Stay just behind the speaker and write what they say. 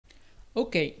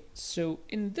Okay, so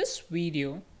in this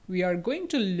video, we are going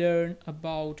to learn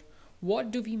about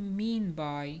what do we mean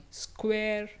by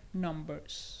square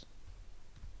numbers.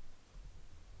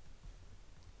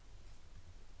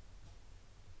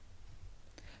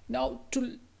 Now,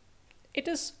 it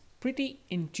is pretty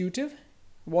intuitive.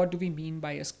 What do we mean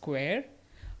by a square?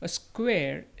 A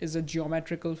square is a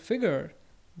geometrical figure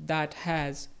that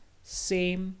has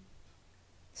same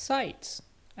sides,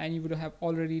 and you would have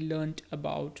already learned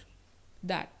about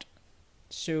that.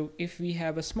 So if we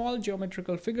have a small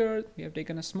geometrical figure, we have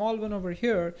taken a small one over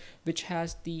here which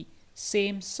has the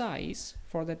same size.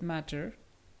 For that matter,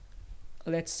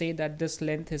 let's say that this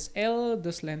length is L,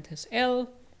 this length is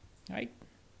L, right?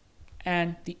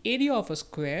 And the area of this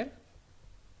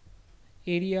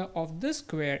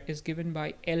square is given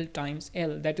by L times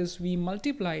L. That is, we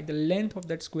multiply the length of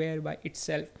that square by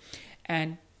itself,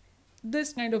 and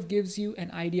this kind of gives you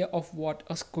an idea of what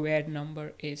a square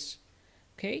number is.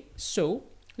 Okay, so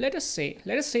let us say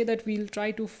that we'll try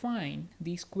to find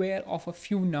the square of a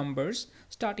few numbers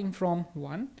starting from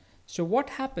 1. So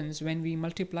what happens when we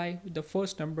multiply the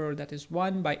first number, that is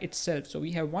 1, by itself? So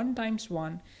we have 1 times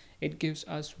 1, it gives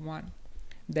us 1.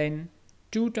 Then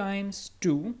 2 times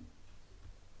 2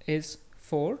 is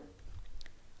 4.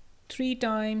 3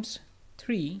 times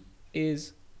 3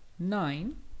 is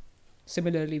 9.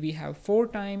 Similarly, we have 4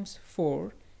 times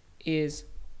 4 is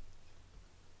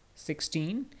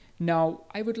 16. Now,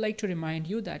 I would like to remind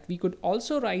you that we could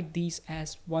also write these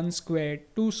as 1 squared,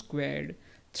 2 squared,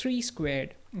 3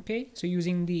 squared. Okay, so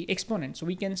using the exponent, so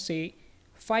we can say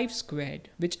 5 squared,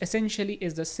 which essentially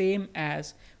is the same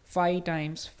as 5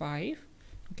 times 5.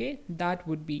 Okay, that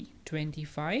would be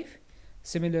 25.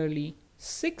 Similarly,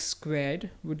 6 squared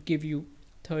would give you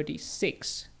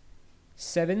 36.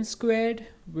 7 squared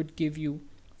would give you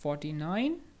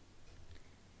 49.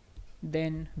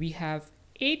 Then we have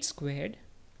 8 squared,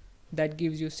 that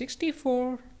gives you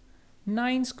 64.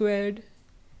 9 squared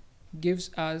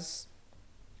gives us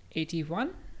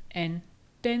 81, and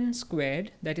 10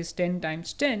 squared, that is 10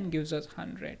 times 10, gives us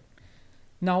 100.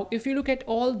 Now, if you look at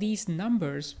all these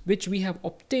numbers which we have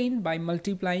obtained by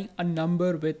multiplying a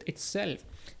number with itself.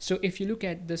 So if you look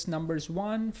at this numbers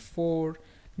 1, 4,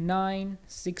 9,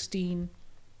 16,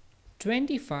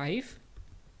 25,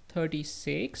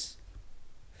 36,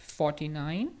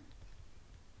 49,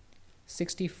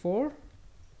 64,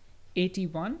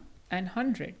 81, and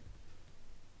 100.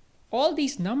 All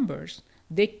these numbers,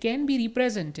 they can be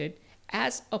represented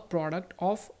as a product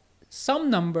of some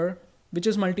number which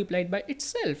is multiplied by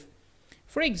itself.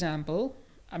 For example,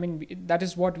 that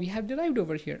is what we have derived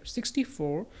over here.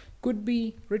 64 could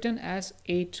be written as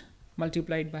 8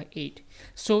 multiplied by 8.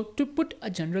 So to put a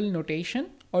general notation,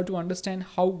 or to understand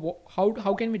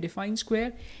how can we define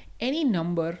square, any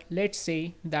number, let's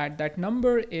say that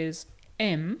number is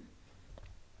m,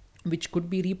 which could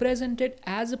be represented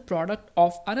as a product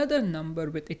of another number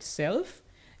with itself,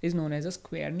 is known as a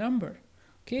square number.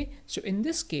 Okay, so in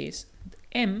this case,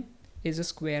 m is a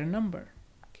square number.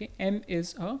 Okay, m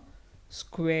is a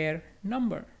square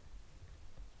number.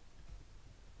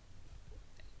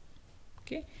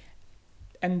 Okay,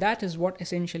 and that is what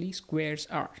essentially squares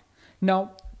are.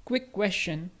 Now, quick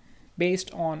question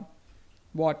based on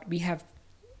what we have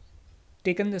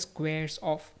taken the squares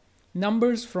of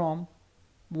numbers from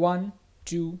 1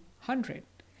 to 100,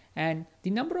 and the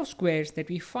number of squares that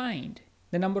we find,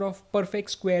 the number of perfect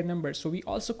square numbers. So we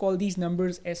also call these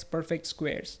numbers as perfect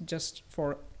squares. Just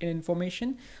for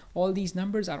information, all these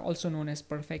numbers are also known as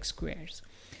perfect squares.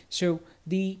 So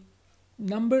the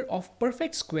number of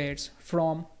perfect squares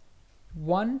from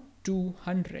 1 to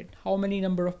 100, how many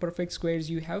number of perfect squares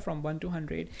you have from 1 to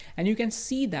 100, and you can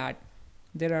see that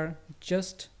there are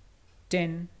just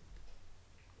 10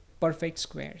 perfect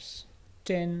squares.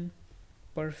 10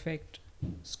 perfect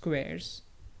squares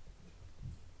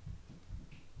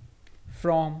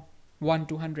from 1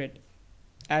 to 100,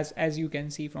 as you can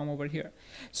see from over here.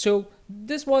 So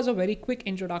this was a very quick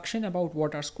introduction about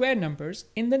what are square numbers.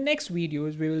 In the next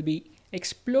videos, we will be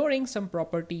exploring some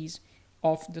properties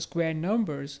of the square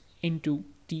numbers into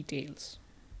details.